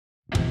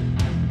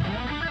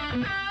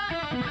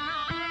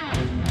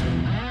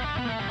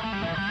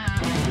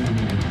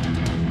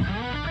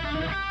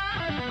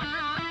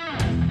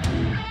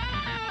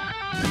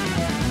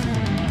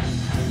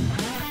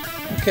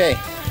Okay,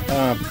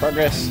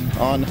 progress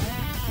on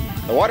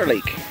the water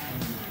leak.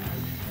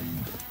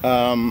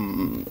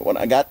 When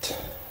I got,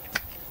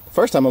 the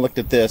first time I looked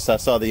at this, I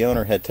saw the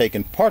owner had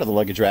taken part of the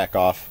luggage rack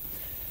off,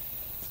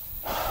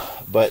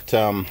 but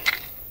I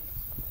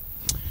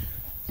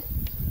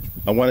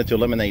wanted to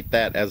eliminate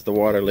that as the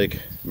water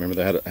leak. Remember,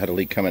 they had a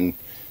leak coming,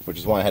 which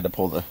is why I had to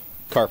pull the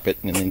carpet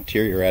and the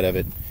interior out of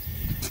it,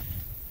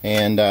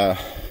 and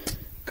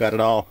got it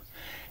all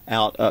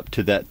out up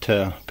to that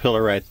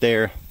pillar right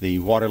there. The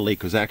water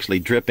leak was actually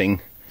dripping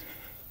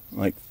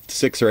like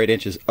 6 or 8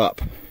 inches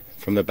up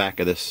from the back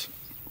of this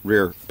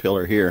rear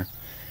pillar here.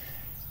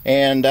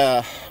 And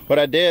what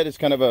I did is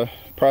kind of a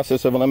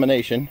process of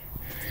elimination.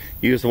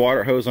 Used the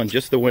water hose on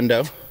just the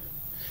window,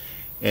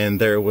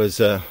 and there was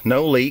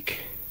no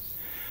leak.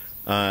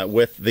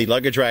 With the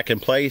luggage rack in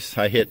place,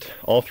 I hit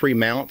all 3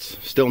 mounts,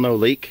 still no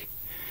leak.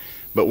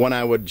 But when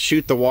I would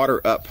shoot the water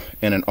up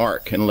in an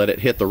arc and let it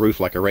hit the roof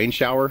like a rain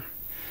shower,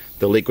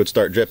 the leak would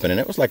start dripping, and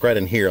it was like right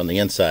in here on the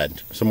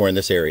inside, somewhere in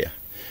this area.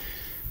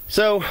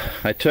 So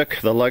I took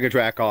the luggage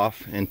rack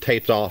off and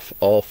taped off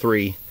all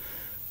 3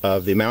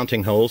 of the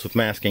mounting holes with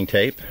masking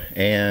tape,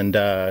 and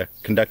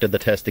conducted the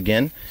test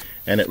again,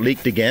 and it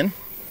leaked again.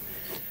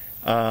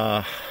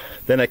 Then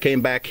I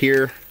came back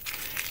here,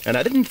 and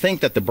I didn't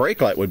think that the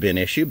brake light would be an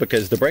issue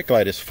because the brake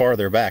light is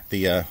farther back.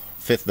 The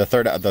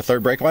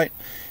third brake light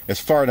is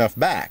far enough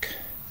back,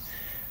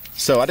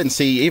 so I didn't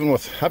see, even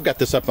with, I've got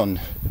this up on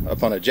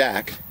a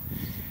jack,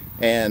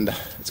 and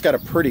it's got a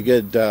pretty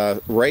good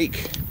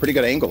rake, pretty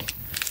good angle,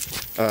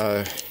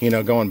 you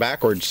know, going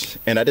backwards,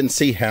 and I didn't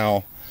see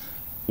how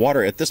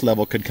water at this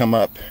level could come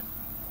up,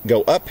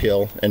 go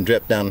uphill and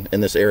drip down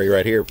in this area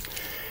right here.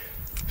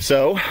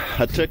 So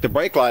I took the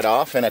brake light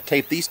off and I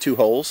taped these 2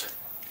 holes,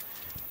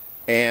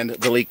 and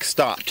the leak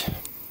stopped.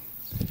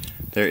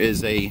 There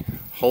is a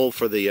hole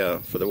for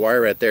the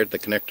wire right there, the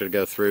connector to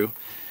go through,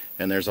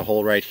 and there's a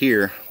hole right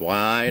here,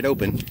 wide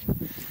open.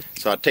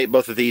 So I taped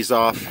both of these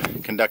off,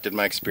 conducted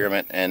my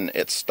experiment, and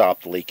it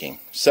stopped leaking.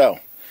 So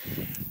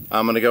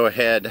I'm going to go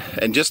ahead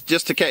and just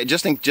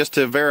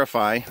to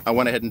verify, I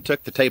went ahead and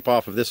took the tape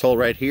off of this hole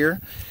right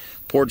here,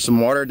 poured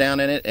some water down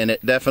in it, and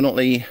it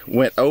definitely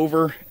went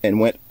over and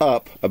went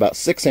up about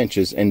 6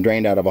 inches and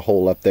drained out of a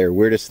hole up there.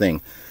 Weirdest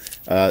thing.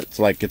 It's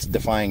like it's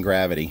defying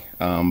gravity.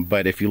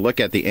 But if you look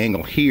at the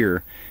angle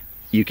here,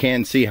 you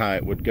can see how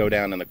it would go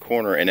down in the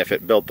corner, and if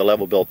it the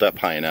level built up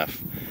high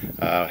enough,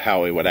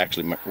 how it would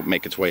actually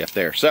make its way up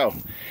there. So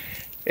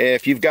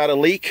if you've got a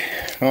leak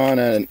on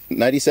a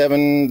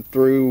 97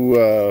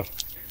 through,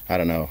 I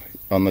don't know,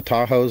 on the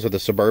Tahoes or the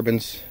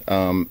Suburbans,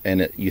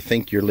 and you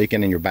think you're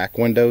leaking in your back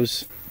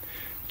windows,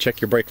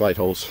 check your brake light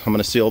holes. I'm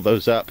going to seal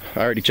those up. I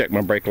already checked my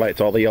brake lights.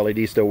 All the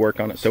LEDs still work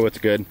on it, so it's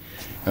good.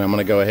 And I'm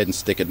going to go ahead and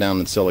stick it down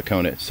and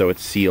silicone it so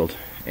it's sealed,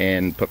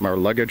 and put my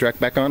luggage rack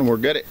back on. We're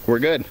good. We're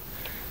good.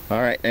 All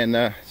right,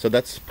 and so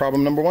that's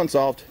problem number 1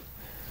 solved.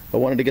 I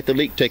wanted to get the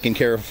leak taken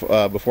care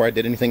of before I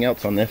did anything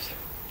else on this.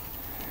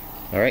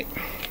 All right.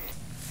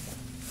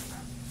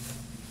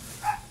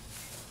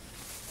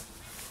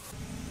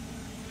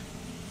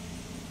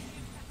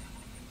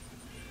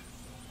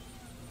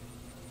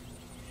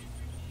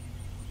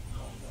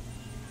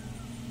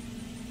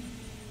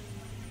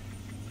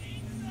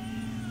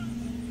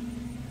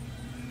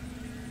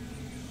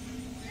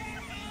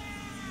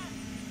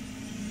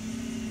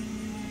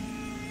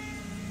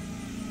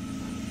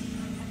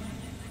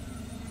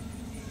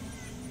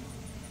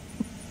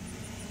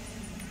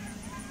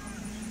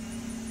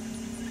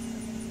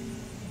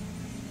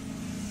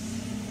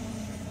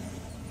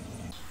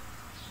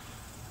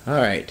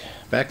 Alright,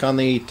 back on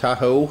the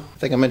Tahoe. I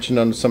think I mentioned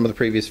on some of the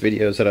previous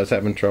videos that I was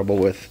having trouble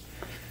with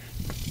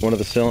one of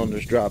the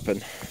cylinders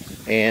dropping,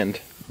 and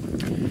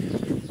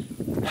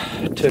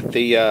took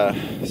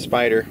the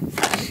spider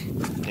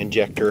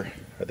injector,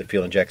 or the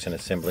fuel injection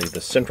assembly,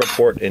 the central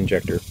port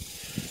injector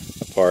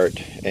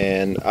apart,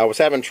 and I was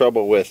having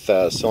trouble with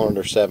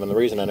cylinder 7. The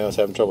reason I know I was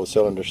having trouble with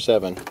cylinder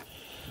 7,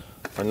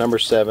 or number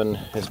 7,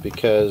 is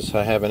because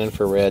I have an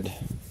infrared,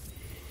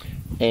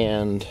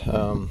 and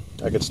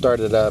I could start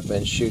it up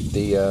and shoot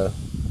the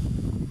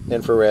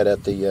infrared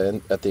at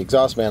the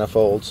exhaust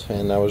manifolds,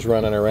 and I was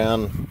running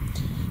around,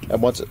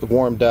 and once it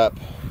warmed up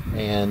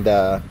and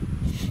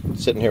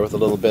sitting here with a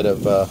little bit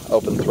of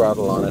open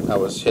throttle on it, I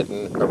was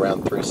hitting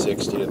around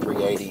 360 to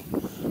 380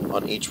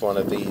 on each one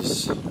of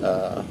these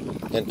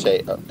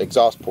intake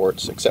exhaust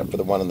ports, except for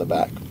the one in the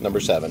back, number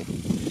 7.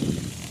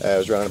 I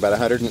was running about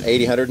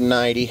 180,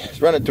 190. I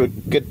was running to a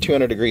good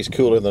 200 degrees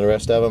cooler than the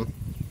rest of them.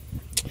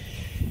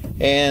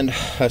 And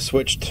I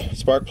switched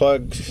spark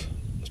plug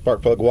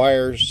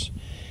wires,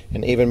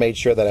 and even made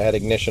sure that I had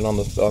ignition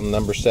on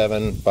number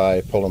 7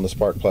 by pulling the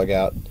spark plug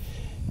out.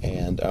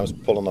 And I was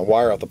pulling the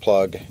wire off the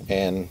plug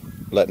and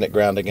letting it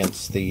ground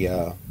against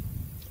the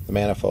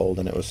manifold,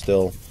 and it was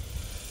still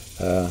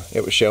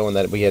it was showing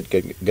that we had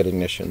good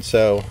ignition.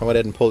 So I went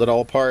ahead and pulled it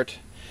all apart,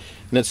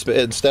 and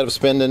instead of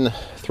spending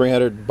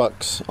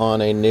 $300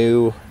 on a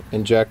new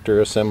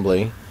injector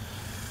assembly,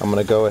 I'm going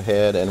to go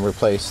ahead and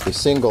replace the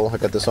single. I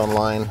got this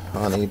online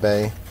on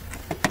eBay.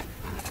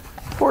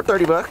 for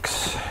 30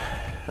 bucks,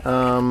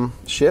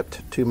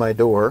 shipped to my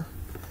door.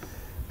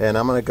 And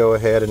I'm going to go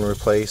ahead and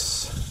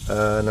replace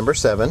number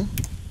 7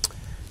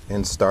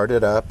 and start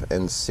it up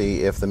and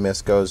see if the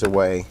mist goes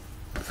away.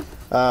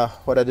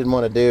 What I didn't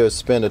want to do is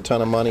spend a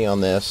ton of money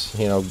on this.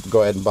 You know,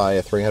 go ahead and buy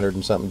a $300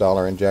 and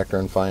something injector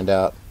and find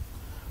out,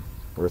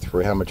 or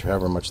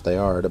however much they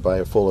are, to buy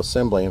a full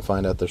assembly and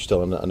find out there's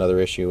still another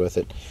issue with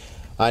it.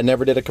 I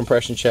never did a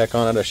compression check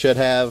on it. I should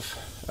have.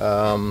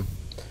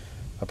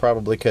 I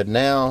probably could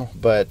now,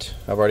 but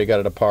I've already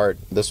got it apart.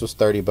 This was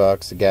 30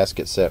 bucks. The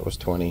gasket set was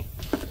 20.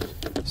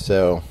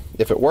 So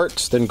if it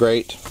works, then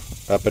great,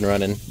 up and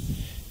running.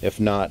 If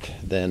not,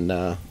 then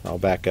I'll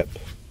back up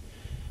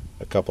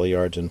a couple of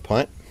yards and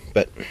punt.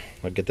 But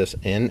I'll get this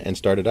in and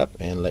start it up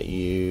and let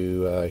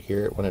you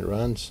hear it when it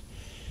runs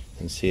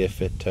and see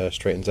if it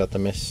straightens out the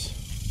miss.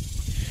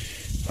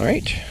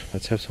 Alright,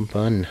 let's have some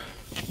fun.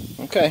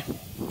 Okay,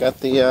 got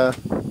the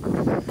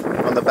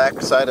on the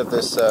back side of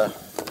this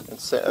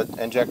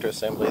injector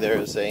assembly there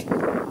is a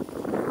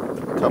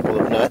couple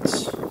of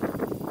nuts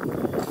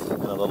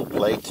and a little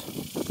plate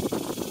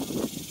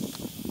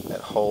that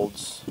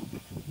holds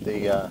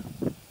the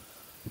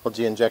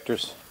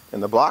injectors in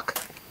the block.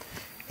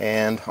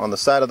 And on the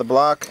side of the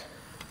block,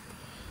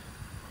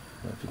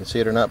 I don't know if you can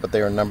see it or not, but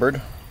they are numbered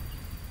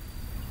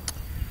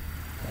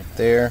right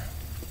there,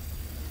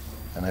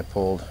 and I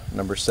pulled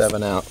number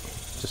 7 out.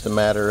 Just a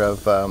matter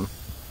of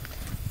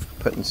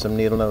putting some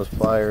needle nose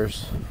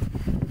pliers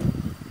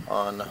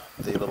on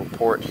the little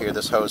port here.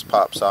 This hose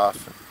pops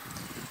off.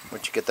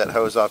 Once you get that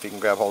hose off, you can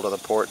grab hold of the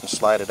port and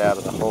slide it out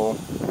of the hole.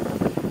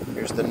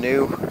 Here's the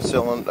new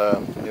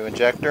cylinder, new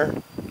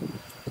injector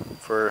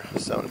for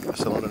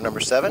cylinder number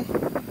 7.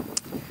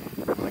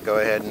 I'm going to go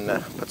ahead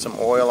and put some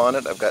oil on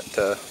it. I've got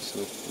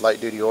some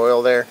light duty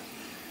oil there.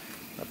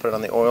 I put it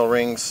on the oil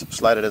rings,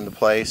 slide it into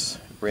place,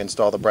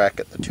 reinstall the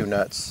bracket, the 2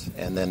 nuts,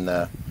 and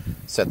then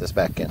set this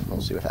back in.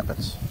 We'll see what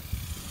happens.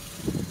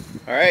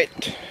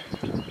 Alright,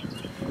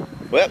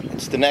 well,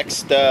 it's the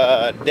next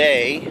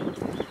day,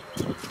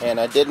 and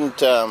I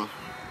didn't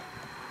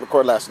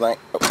record last night.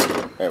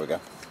 Oh, there we go.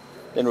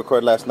 Didn't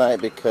record last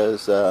night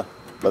because by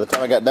the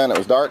time I got done it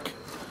was dark.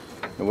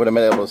 I wouldn't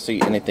have been able to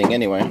see anything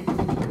anyway.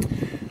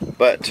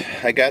 But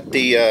I got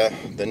the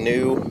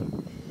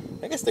new,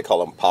 I guess they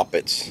call them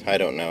poppets. I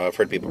don't know. I've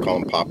heard people call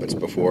them poppets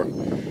before.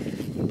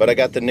 But I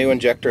got the new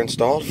injector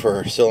installed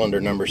for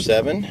cylinder number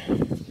 7.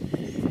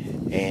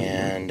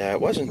 And it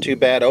wasn't too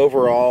bad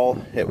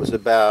overall. It was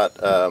about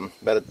a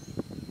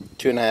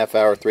 2.5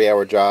 hour, 3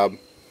 hour job.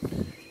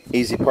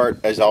 Easy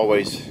part, as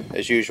always,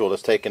 as usual,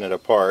 is taking it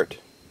apart,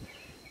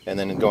 and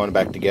then going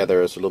back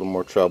together is a little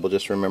more trouble.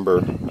 Just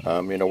remember,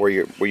 you know, where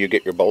you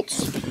get your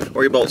bolts,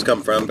 where your bolts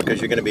come from, because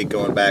you're going to be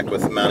going back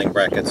with mounting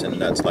brackets and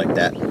nuts like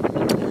that.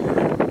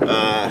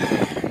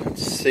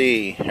 Let's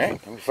see. All right,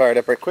 let me fire it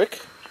up right quick.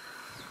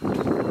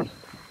 I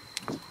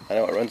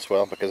know it runs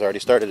well because I already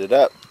started it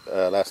up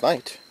last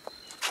night.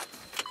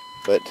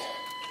 But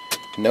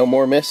no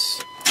more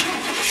miss.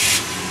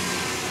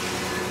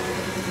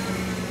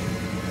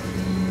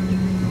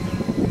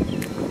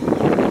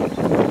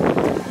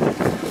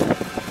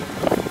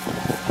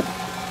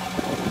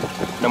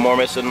 No more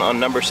missing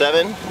on number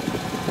 7.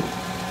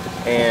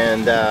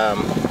 And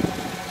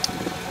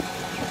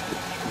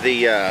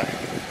the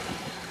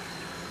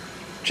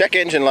check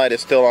engine light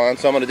is still on,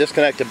 so I'm going to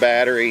disconnect the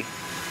battery,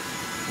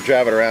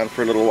 drive it around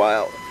for a little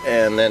while,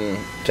 and then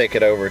take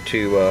it over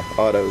to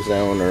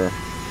AutoZone or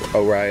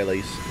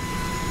O'Reilly's.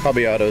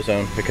 Probably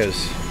AutoZone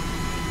because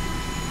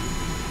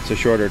it's a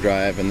shorter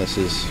drive, and this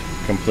is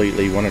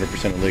completely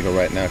 100% illegal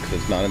right now because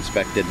it's not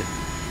inspected.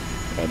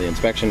 The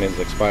inspection is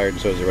expired,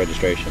 and so is the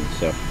registration.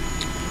 So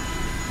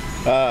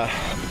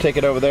take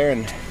it over there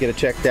and get it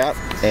checked out,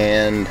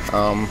 and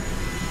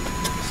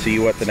see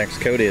what the next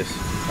code is.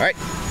 Alright,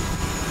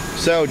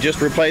 so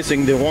just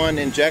replacing the one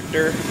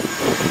injector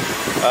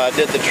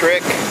did the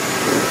trick.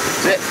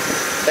 That's it.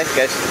 Thanks,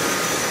 guys.